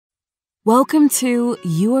Welcome to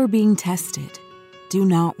You Are Being Tested. Do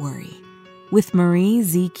not worry. With Marie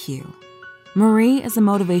ZQ. Marie is a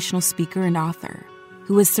motivational speaker and author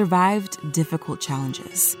who has survived difficult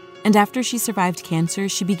challenges. And after she survived cancer,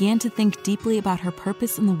 she began to think deeply about her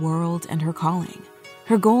purpose in the world and her calling.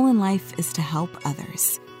 Her goal in life is to help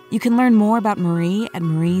others. You can learn more about Marie at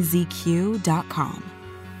mariezq.com.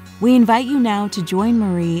 We invite you now to join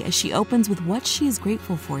Marie as she opens with what she is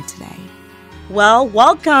grateful for today. Well,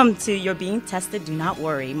 welcome to You're Being Tested, Do Not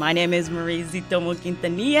Worry. My name is Marie Zitomo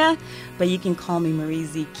Quintanilla, but you can call me Marie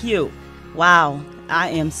ZQ. Wow,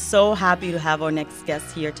 I am so happy to have our next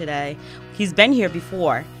guest here today. He's been here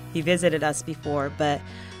before. He visited us before, but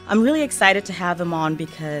I'm really excited to have him on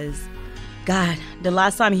because, God, the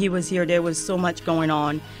last time he was here, there was so much going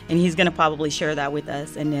on, and he's going to probably share that with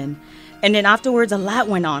us. And then afterwards, a lot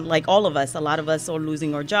went on, like all of us. A lot of us are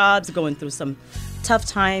losing our jobs, going through some tough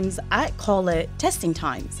times. I call it testing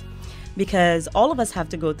times because all of us have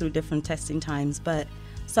to go through different testing times, but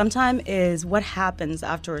sometimes is what happens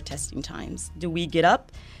after our testing times. Do we get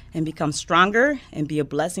up and become stronger and be a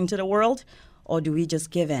blessing to the world, or do we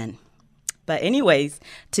just give in? But anyways,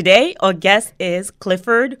 today our guest is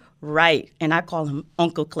Clifford Wright, and I call him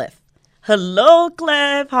Uncle Cliff. Hello,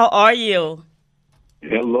 Cliff. How are you?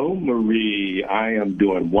 Hello, Marie. I am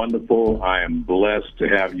doing wonderful. I am blessed to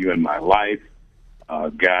have you in my life.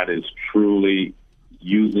 God is truly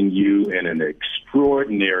using you in an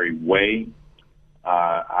extraordinary way.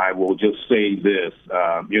 I will just say this,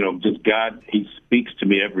 just God, he speaks to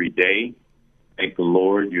me every day. Thank the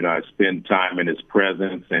Lord. I spend time in his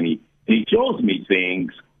presence, and he shows me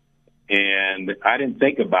things, and I didn't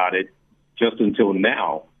think about it just until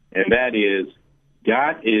now, and that is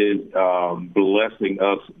God is blessing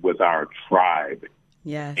us with our tribe.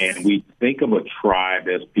 Yes. And we think of a tribe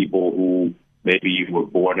as people who maybe you were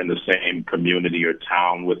born in the same community or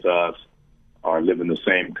town with us, or live in the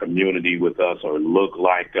same community with us, or look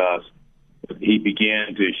like us. But he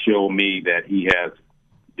began to show me that he has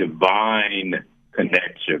divine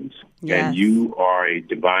connections. Yes. And you are a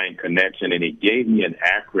divine connection. And he gave me an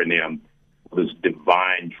acronym for this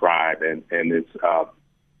divine tribe. And it's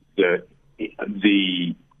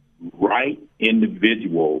the right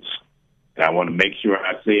individuals. And I want to make sure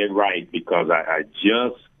I say it right because I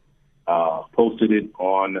just posted it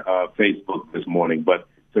on Facebook this morning. But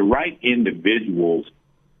the right individuals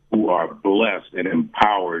who are blessed and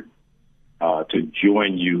empowered to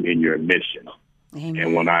join you in your mission. Amen.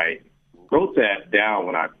 And when I wrote that down,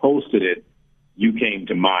 when I posted it, you came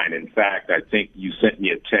to mind. In fact, I think you sent me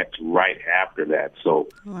a text right after that. So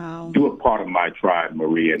Wow. you're a part of my tribe,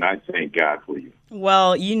 Marie, and I thank God for you.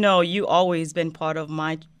 Well, you always been part of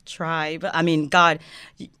my tribe. I mean, God,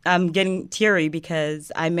 I'm getting teary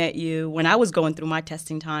because I met you when I was going through my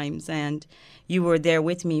testing times, and you were there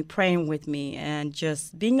with me, praying with me, and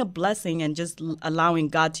just being a blessing and just allowing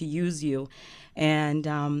God to use you. And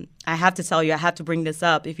I have to tell you, I have to bring this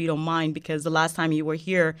up if you don't mind, because the last time you were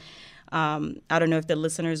here, I don't know if the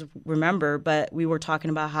listeners remember, but we were talking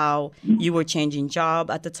about how you were changing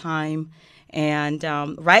job at the time. And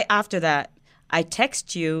right after that, I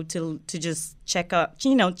text you to just check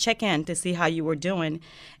in to see how you were doing.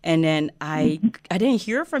 And then I didn't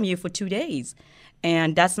hear from you for 2 days.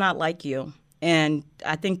 And that's not like you. And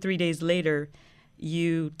I think 3 days later,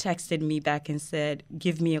 you texted me back and said,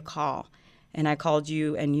 give me a call. And I called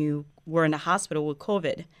you, and you were in the hospital with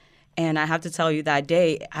COVID. And I have to tell you, that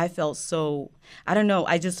day, I felt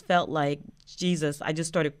I just felt like Jesus. I just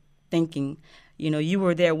started thinking, you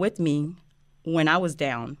were there with me when I was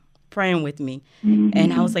down, praying with me. Mm-hmm.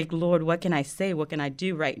 And I was like, Lord, what can I say? What can I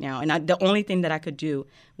do right now? And the only thing that I could do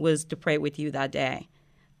was to pray with you that day.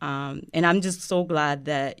 And I'm just so glad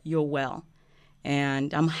that you're well.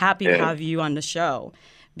 And I'm happy to have you on the show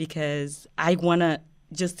because I want to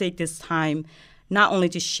just take this time not only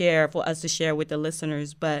for us to share with the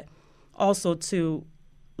listeners, but also to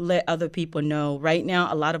let other people know. Right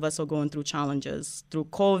now, a lot of us are going through challenges, through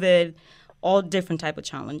COVID, all different type of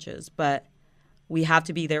challenges, but we have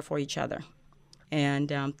to be there for each other. And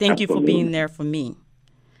thank you for being there for me.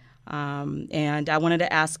 And I wanted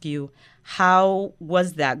to ask you, how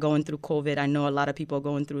was that going through COVID? I know a lot of people are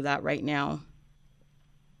going through that right now.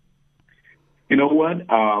 You know what?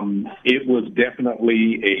 It was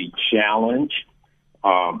definitely a challenge.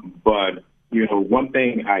 But, one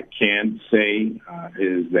thing I can say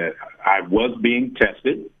is that I was being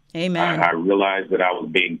tested. Amen. I realized that I was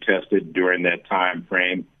being tested during that time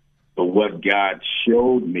frame. But what God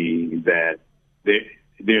showed me that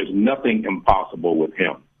there's nothing impossible with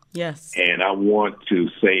him. Yes. And I want to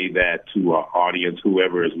say that to our audience,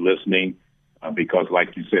 whoever is listening, because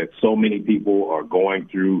like you said, so many people are going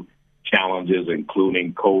through challenges,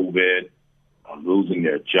 including COVID, losing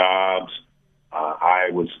their jobs. I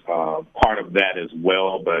was part of that as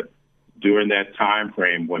well. But during that time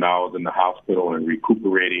frame when I was in the hospital and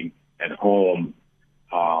recuperating at home,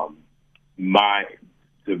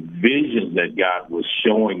 the vision that God was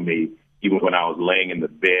showing me, even when I was laying in the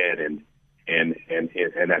bed and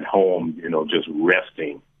at home, just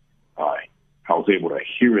resting, I was able to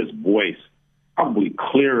hear His voice probably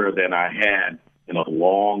clearer than I had in a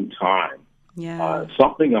long time. Yeah.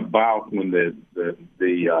 Something about when the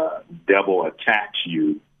devil attacks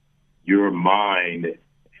you, your mind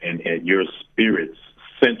and your spirit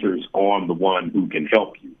centers on the one who can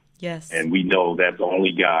help you. Yes. And we know that's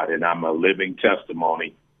only God. And I'm a living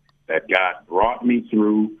testimony that God brought me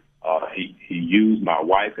through. He used my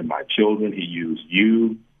wife and my children. He used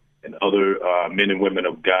you and other men and women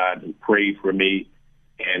of God who prayed for me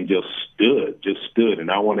and just stood.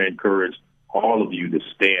 And I want to encourage all of you to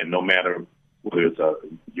stand, no matter whether it's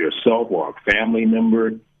yourself or a family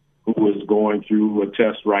member who is going through a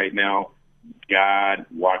test right now. God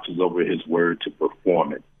watches over His word to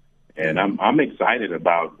perform it. And I'm excited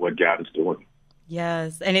about what God is doing.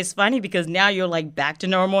 Yes. And it's funny because now you're like back to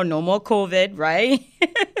normal, no more COVID, right?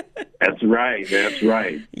 That's right.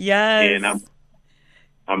 Yes. And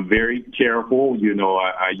I'm very careful.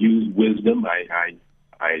 I use wisdom.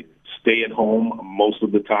 I stay at home most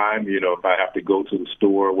of the time. If I have to go to the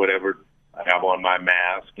store or whatever, I have on my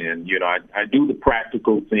mask. And, I do the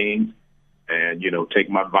practical things and, take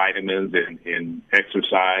my vitamins and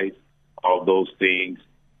exercise, all those things.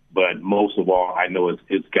 But most of all, I know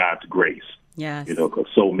it's God's grace. Yes. Because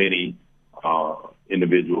so many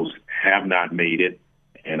individuals have not made it.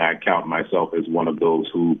 And I count myself as one of those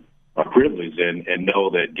who are privileged and know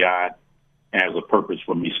that God has a purpose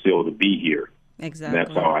for me still to be here. Exactly. And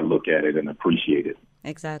that's how I look at it and appreciate it.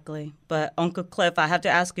 Exactly. But Uncle Cliff, I have to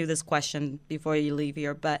ask you this question before you leave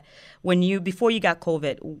here. But before you got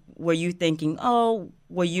COVID, were you thinking,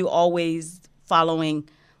 were you always following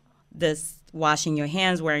this, washing your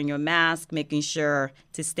hands, wearing your mask, making sure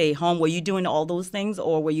to stay home? Were you doing all those things,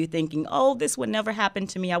 or were you thinking, this would never happen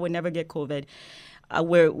to me, I would never get COVID?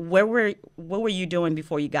 What were you doing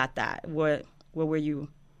before you got that? What were you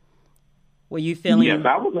feeling? Yes,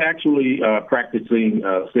 I was actually practicing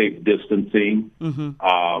safe distancing.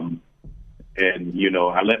 Mm-hmm. And,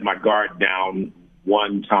 I let my guard down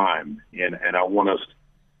one time. And I want us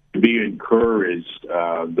to be encouraged,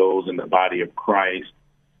 those in the body of Christ,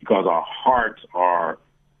 because our hearts are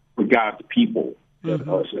for God's people,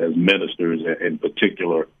 us as ministers in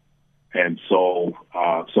particular. And so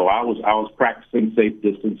I was practicing safe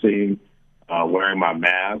distancing, wearing my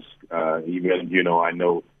mask. Even, I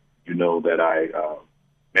know that I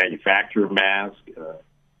manufacture masks.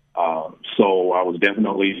 So I was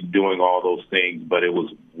definitely doing all those things, but it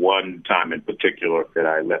was one time in particular that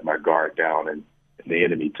I let my guard down and the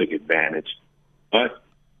enemy took advantage. But,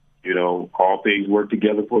 all things work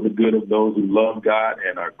together for the good of those who love God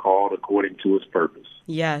and are called according to His purpose.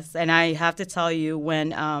 Yes, and I have to tell you,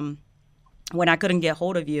 when I couldn't get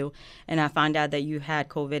hold of you and I found out that you had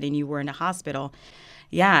COVID and you were in the hospital,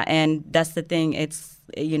 yeah, and that's the thing. It's,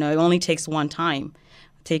 it only takes one time,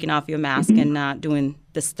 taking off your mask and not doing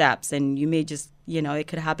the steps, and you may just, it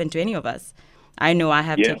could happen to any of us. I know I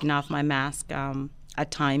have taken off my mask at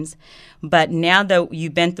times, but now that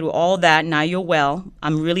you've been through all that, now you're well.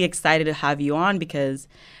 I'm really excited to have you on because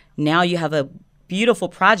now you have a beautiful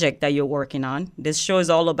project that you're working on. This show is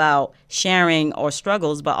all about sharing our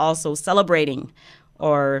struggles, but also celebrating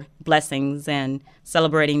our blessings and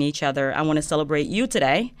celebrating each other. I want to celebrate you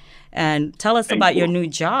today, and tell us about your new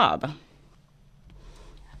job.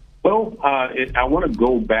 Well, I want to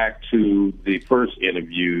go back to the first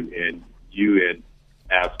interview, and you had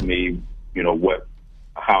asked me,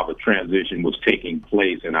 how the transition was taking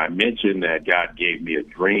place, and I mentioned that God gave me a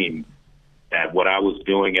dream that what I was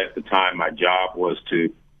doing at the time, my job was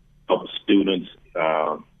to help students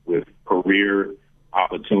with career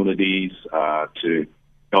opportunities, to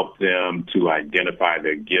help them to identify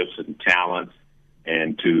their gifts and talents,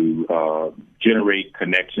 and to generate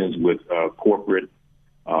connections with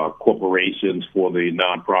corporations for the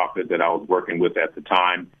nonprofit that I was working with at the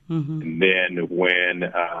time. Mm-hmm. And then when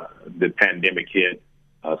the pandemic hit,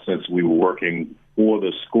 since we were working for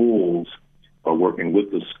the schools, working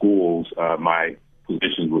with the schools, my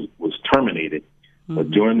position was terminated. Mm-hmm.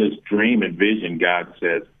 But during this dream and vision, God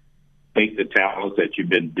says, take the talents that you've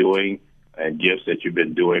been doing and gifts that you've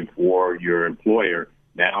been doing for your employer,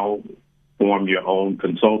 now form your own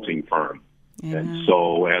consulting firm. Mm-hmm. And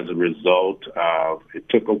so as a result, it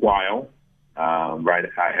took a while. I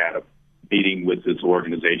had a meeting with this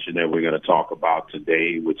organization that we're going to talk about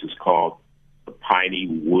today, which is called the Piney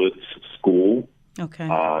Woods School. Okay.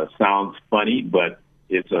 Sounds funny, but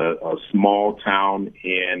it's a small town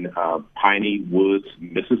in Piney Woods,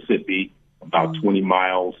 Mississippi, about 20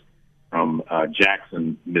 miles from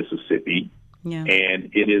Jackson, Mississippi. Yeah.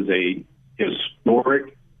 And it is a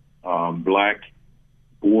historic black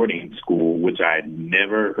boarding school, which I had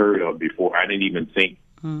never heard of before. I didn't even think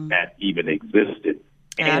that even existed.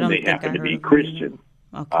 And they happen to be Christian.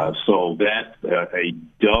 Okay. So that's a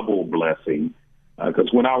double blessing.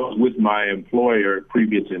 Because when I was with my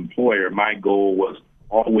previous employer, my goal was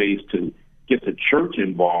always to get the church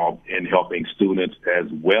involved in helping students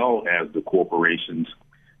as well as the corporations.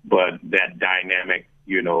 But that dynamic,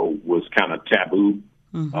 was kind of taboo,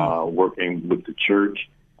 working with the church.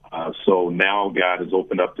 So now God has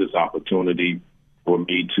opened up this opportunity for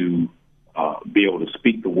me to be able to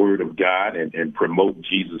speak the word of God and promote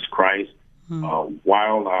Jesus Christ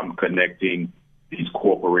while I'm connecting these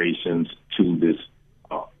corporations to this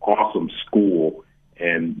awesome school.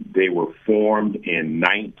 And they were formed in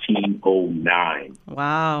 1909.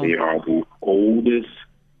 Wow. They are the oldest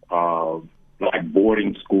black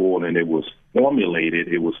boarding school, and it was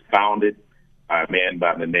founded by a man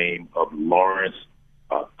by the name of Lawrence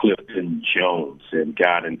Clifton Jones. And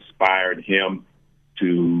God inspired him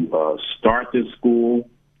to start this school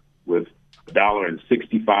with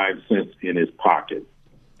 $1.65 in his pocket.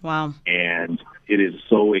 Wow. And it is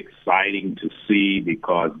so exciting to see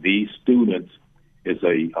because these students is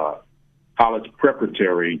a college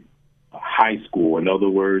preparatory high school. In other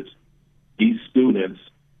words, these students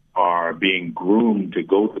are being groomed to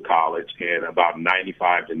go to college, and about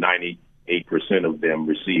 95 to 98% of them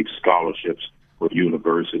receive scholarships for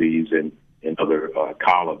universities and other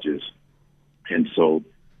colleges. And so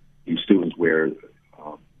these students wear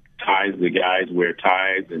ties. The guys wear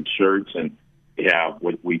ties and shirts, and they have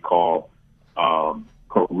what we call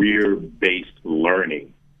career-based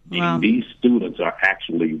learning. Wow. These students are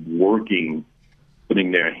actually working,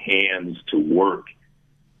 putting their hands to work.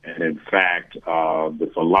 And in fact,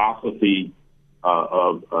 the philosophy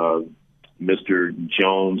of Mr.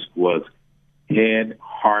 Jones was head,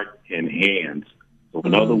 heart, and hands. So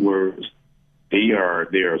in other words,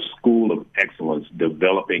 they're a school of excellence,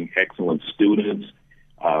 developing excellent students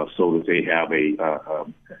so that they have a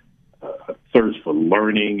thirst for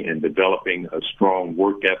learning and developing a strong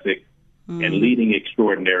work ethic and leading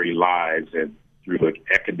extraordinary lives and through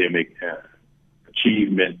academic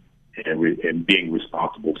achievement and being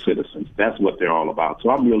responsible citizens. That's what they're all about. So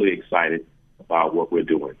I'm really excited about what we're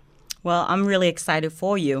doing. Well, I'm really excited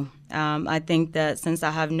for you. I think that since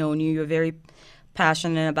I have known you, you're very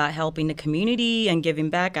passionate about helping the community and giving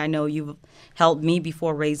back. I know you've helped me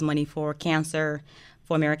before raise money for cancer,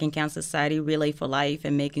 for American Cancer Society, Relay for Life,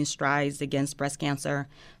 and making strides against breast cancer.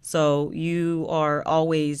 So you are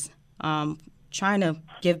always trying to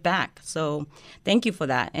give back. So thank you for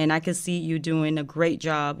that. And I can see you doing a great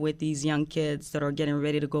job with these young kids that are getting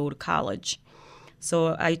ready to go to college.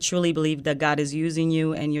 So I truly believe that God is using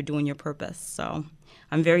you and you're doing your purpose. So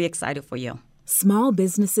I'm very excited for you. Small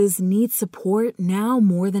businesses need support now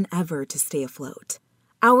more than ever to stay afloat.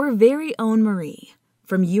 Our very own Marie,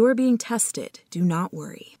 from You Are Being Tested, Do Not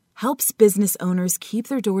Worry, helps business owners keep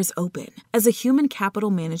their doors open as a human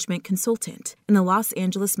capital management consultant in the Los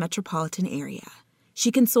Angeles metropolitan area.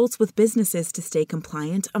 She consults with businesses to stay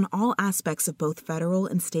compliant on all aspects of both federal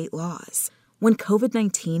and state laws. When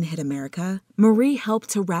COVID-19 hit America, Marie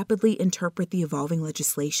helped to rapidly interpret the evolving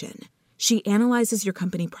legislation. She analyzes your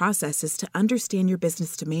company processes to understand your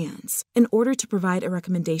business demands in order to provide a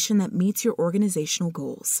recommendation that meets your organizational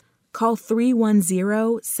goals. Call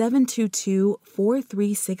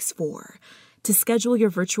 310-722-4364 to schedule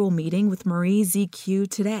your virtual meeting with Marie ZQ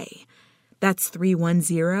today. That's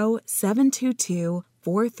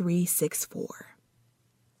 310-722-4364.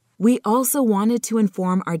 We also wanted to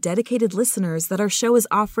inform our dedicated listeners that our show is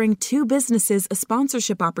offering 2 businesses a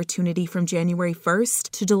sponsorship opportunity from January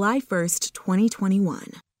 1st to July 1st,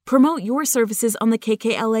 2021. Promote your services on the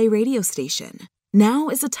KKLA radio station. Now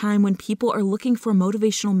is a time when people are looking for a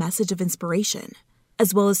motivational message of inspiration,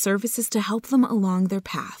 as well as services to help them along their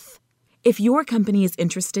path. If your company is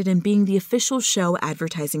interested in being the official show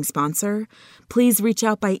advertising sponsor, please reach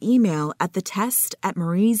out by email at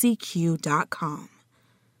thetest@mariezq.com.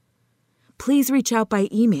 Please reach out by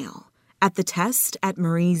email at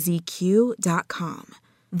thetest@mariezq.com.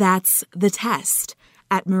 That's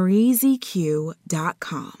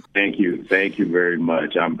thetest@mariezq.com. Thank you. Thank you very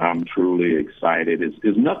much. I'm truly excited.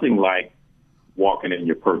 It's nothing like walking in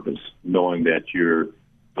your purpose, knowing that you're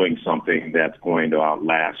doing something that's going to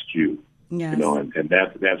outlast you. Yes. And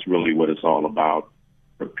that's really what it's all about,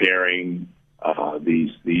 preparing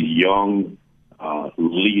these young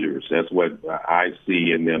leaders. That's what I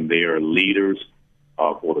see in them. They are leaders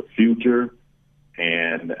for the future,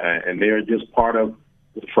 and they're just part of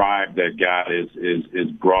the tribe that God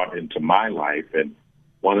is brought into my life. And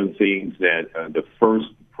one of the things that the first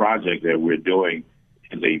project that we're doing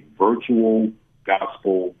is a virtual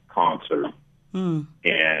gospel concert,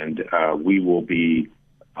 and we will be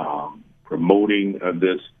promoting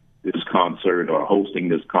this concert, or hosting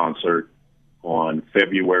this concert, on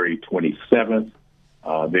February 27th.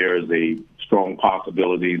 There is a strong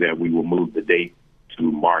possibility that we will move the date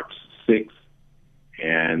to March 6th,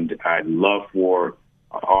 and I'd love for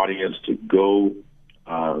our audience to go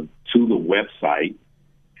to the website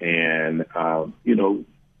and go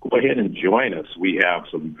ahead and join us. We have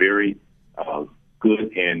some very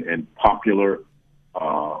good and popular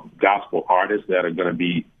gospel artists that are going to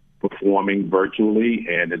be performing virtually,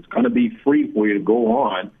 and it's going to be free for you to go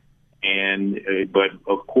on. But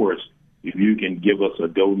of course, if you can give us a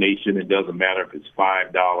donation, it doesn't matter if it's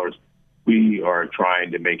 $5. We are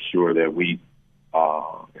trying to make sure that we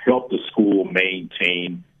help the school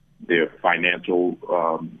maintain their financial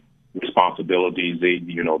responsibilities.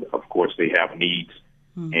 Of course, they have needs,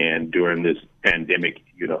 and during this pandemic,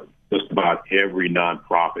 just about every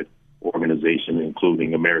nonprofit organization,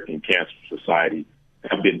 including American Cancer Society,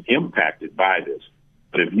 have been impacted by this.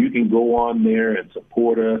 But if you can go on there and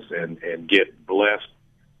support us and get blessed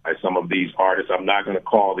by some of these artists, I'm not going to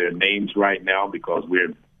call their names right now because we're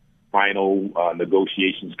in final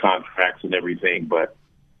negotiations, contracts, and everything. But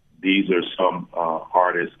these are some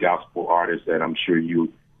artists, gospel artists, that I'm sure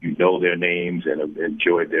you know their names and have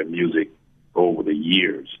enjoyed their music over the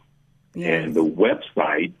years. Yes. And the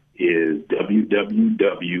website is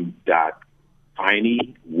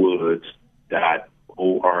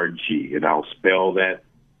www.tinywoods.org, and I'll spell that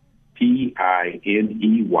Tiney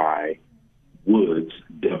Woods,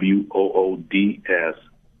 WOODS.org.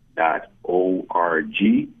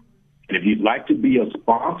 And if you'd like to be a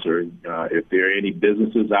sponsor, if there are any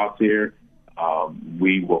businesses out there,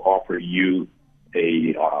 we will offer you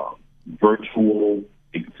a virtual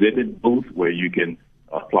exhibit booth where you can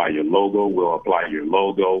apply your logo. We'll apply your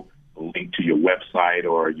logo, a link to your website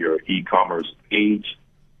or your e-commerce page,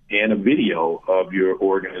 and a video of your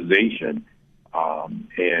organization,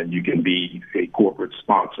 and you can be a corporate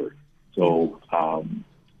sponsor. So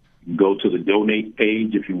go to the donate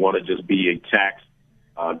page if you want to just be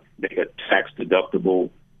make a tax-deductible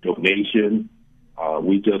donation.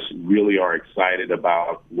 We just really are excited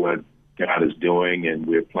about what God is doing, and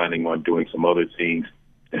we're planning on doing some other things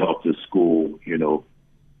to help the school,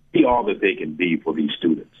 be all that they can be for these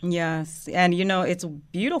students. Yes, and it's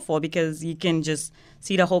beautiful because you can just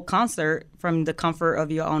see the whole concert from the comfort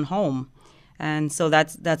of your own home, and so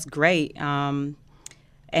that's great. And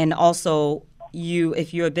also,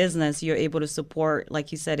 if you're a business, you're able to support,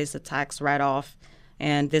 like you said, it's a tax write-off,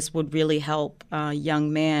 and this would really help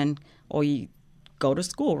young men or you go to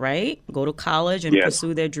school, right? Go to college and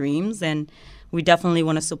pursue their dreams, and we definitely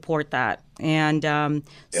want to support that. And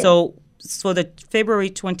so the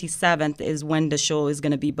February 27th is when the show is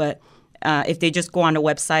going to be, but if they just go on the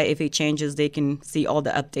website, if it changes, they can see all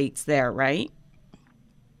the updates there, right?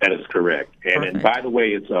 That is correct. And by the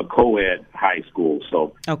way, it's a co-ed high school,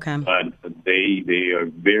 so okay. They are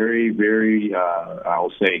very, very,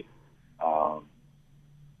 I'll say,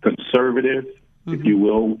 conservative, if you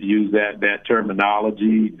will, use that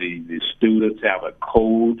terminology. The students have a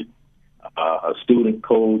code, a student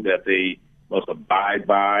code that they must abide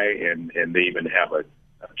by, and they even have a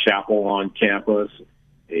chapel on campus,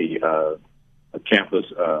 a campus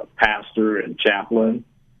pastor and chaplain.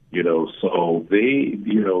 So they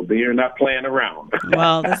are not playing around.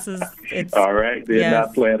 Well, it's all right. They're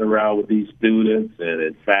not playing around with these students, and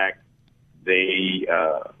in fact, they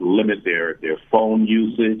limit their phone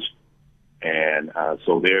usage, and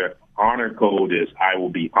so their honor code is: I will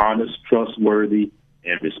be honest, trustworthy,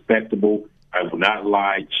 and respectable. I will not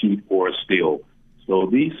lie, cheat, or steal. So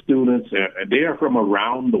these students, they are from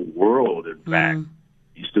around the world. In fact,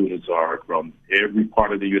 these students are from every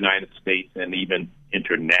part of the United States and even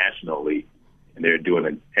internationally, and they're doing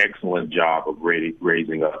an excellent job of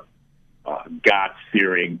raising up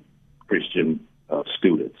God-fearing Christian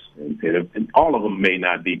students. And all of them may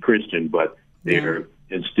not be Christian, but they're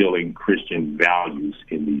instilling Christian values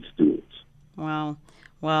in these students. Wow.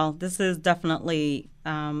 Well, this is definitely,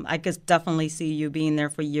 I could definitely see you being there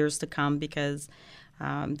for years to come, because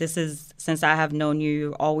this is, since I have known you,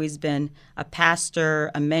 you've always been a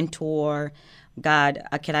pastor, a mentor, God,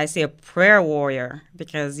 can I say a prayer warrior?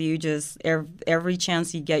 Because you just, every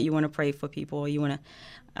chance you get, you want to pray for people. You want to,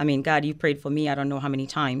 I mean, God, you prayed for me. I don't know how many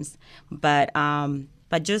times. But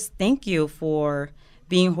just thank you for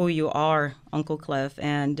being who you are, Uncle Cliff,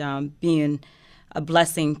 and being a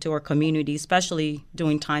blessing to our community, especially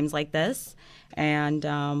during times like this.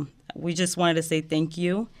 And we just wanted to say thank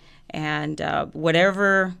you. And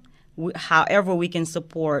however we can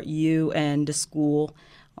support you and the school,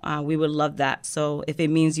 we would love that. So if it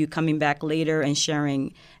means you coming back later and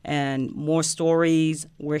sharing and more stories,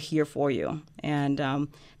 we're here for you. And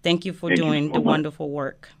thank you for doing the wonderful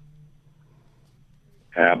work.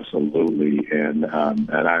 Absolutely. And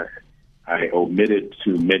I omitted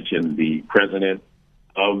to mention the president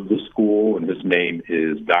of the school, and his name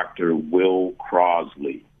is Dr. Will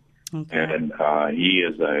Crosley. Okay. And he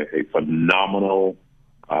is a phenomenal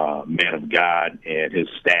man of God, and his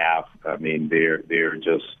staff. I mean, they're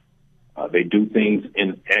just they do things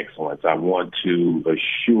in excellence. I want to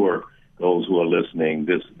assure those who are listening,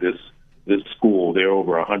 this school, they're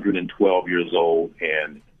over 112 years old,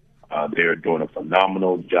 and they're doing a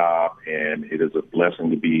phenomenal job, and it is a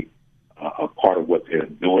blessing to be a part of what they're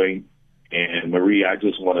doing. And Marie, I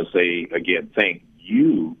just want to say again, thank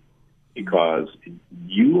you, because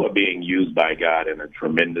you are being used by God in a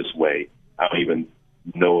tremendous way. I don't even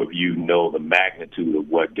know if you know the magnitude of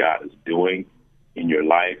what God is doing in your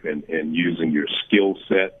life and using your skill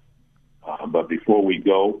set. But before we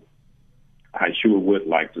go, I sure would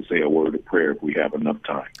like to say a word of prayer if we have enough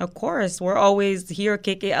time. Of course. We're always here at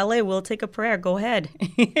KKLA. We'll take a prayer. Go ahead.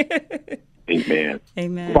 Amen.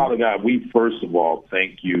 Amen. Father God, we first of all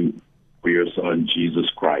thank you for your Son, Jesus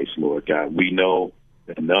Christ, Lord God. We know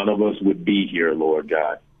that none of us would be here, Lord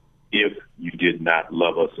God, if you did not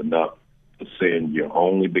love us enough to send your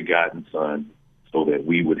only begotten Son so that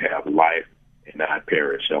we would have life and not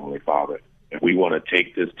perish, Heavenly Father. And we want to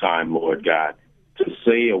take this time, Lord God, to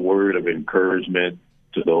say a word of encouragement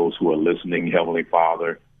to those who are listening, Heavenly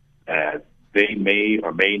Father, that they may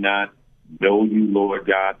or may not know you, Lord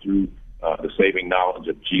God, through the saving knowledge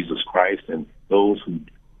of Jesus Christ, and those who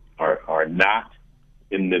are not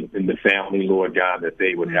in the family, Lord God, that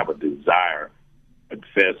they would have a desire to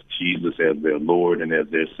confess Jesus as their Lord and as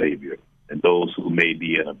their Savior. And those who may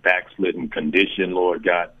be in a backslidden condition, Lord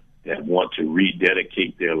God, that want to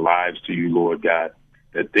rededicate their lives to you, Lord God,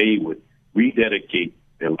 that they would rededicate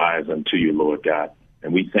their lives unto you, Lord God.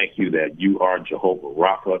 And we thank you that you are Jehovah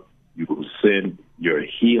Rapha. You will send your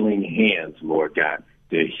healing hands, Lord God,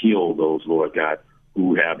 to heal those, Lord God,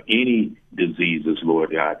 who have any diseases,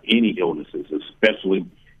 Lord God, any illnesses, especially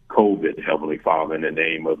COVID, Heavenly Father, in the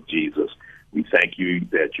name of Jesus. We thank you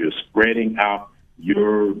that you're spreading out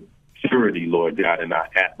your purity, Lord God, in our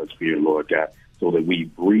atmosphere, Lord God, so that we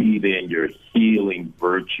breathe in your healing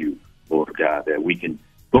virtue, Lord God, that we can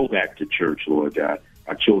go back to church, Lord God.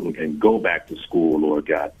 Our children can go back to school, Lord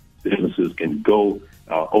God. Businesses can go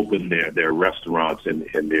open their restaurants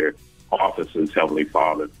and their offices, Heavenly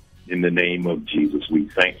Father. In the name of Jesus, we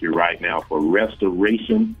thank you right now for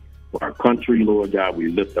restoration for our country, Lord God. We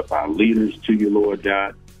lift up our leaders to you, Lord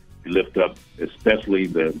God. We lift up especially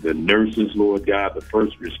the nurses, Lord God, the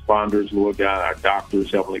first responders, Lord God, our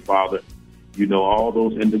doctors, Heavenly Father. You know all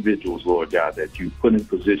those individuals, Lord God, that you put in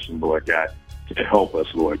position, Lord God, to help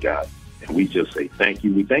us, Lord God. And we just say thank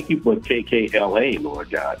you. We thank you for KKLA,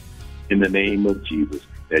 Lord God, in the name of Jesus,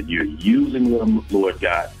 that you're using them, Lord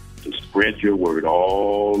God, to spread your word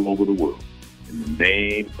all over the world. In the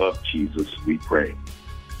name of Jesus, we pray.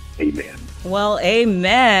 Amen. Well,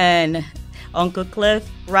 amen. Uncle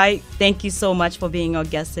Cliff, right? Thank you so much for being our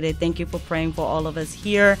guest today. Thank you for praying for all of us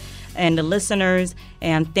here and the listeners.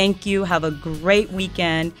 And thank you. Have a great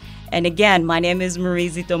weekend. And again, my name is Marie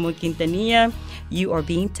Zitomo Quintanilla. You are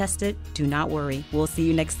being tested. Do not worry. We'll see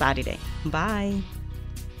you next Saturday. Bye.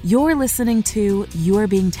 You're listening to You're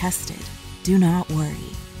Being Tested. Do not worry.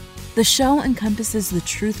 The show encompasses the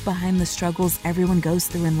truth behind the struggles everyone goes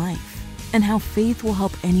through in life and how faith will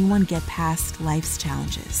help anyone get past life's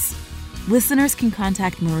challenges. Listeners can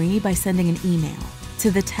contact Marie by sending an email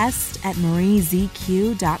to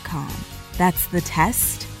thetest@mariezq.com. That's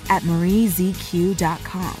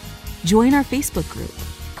thetest@mariezq.com. Join our Facebook group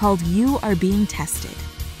called You Are Being Tested,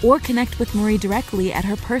 or connect with Marie directly at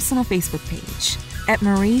her personal Facebook page at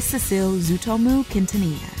Marie Cecile Zutomu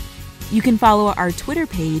Quintanilla. You can follow our Twitter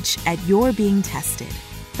page at You're Being Tested.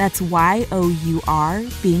 That's YOUR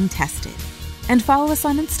Being Tested. And follow us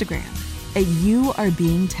on Instagram at You Are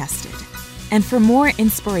Being Tested. And for more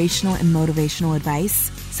inspirational and motivational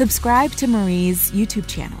advice, subscribe to Marie's YouTube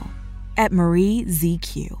channel at Marie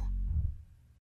ZQ.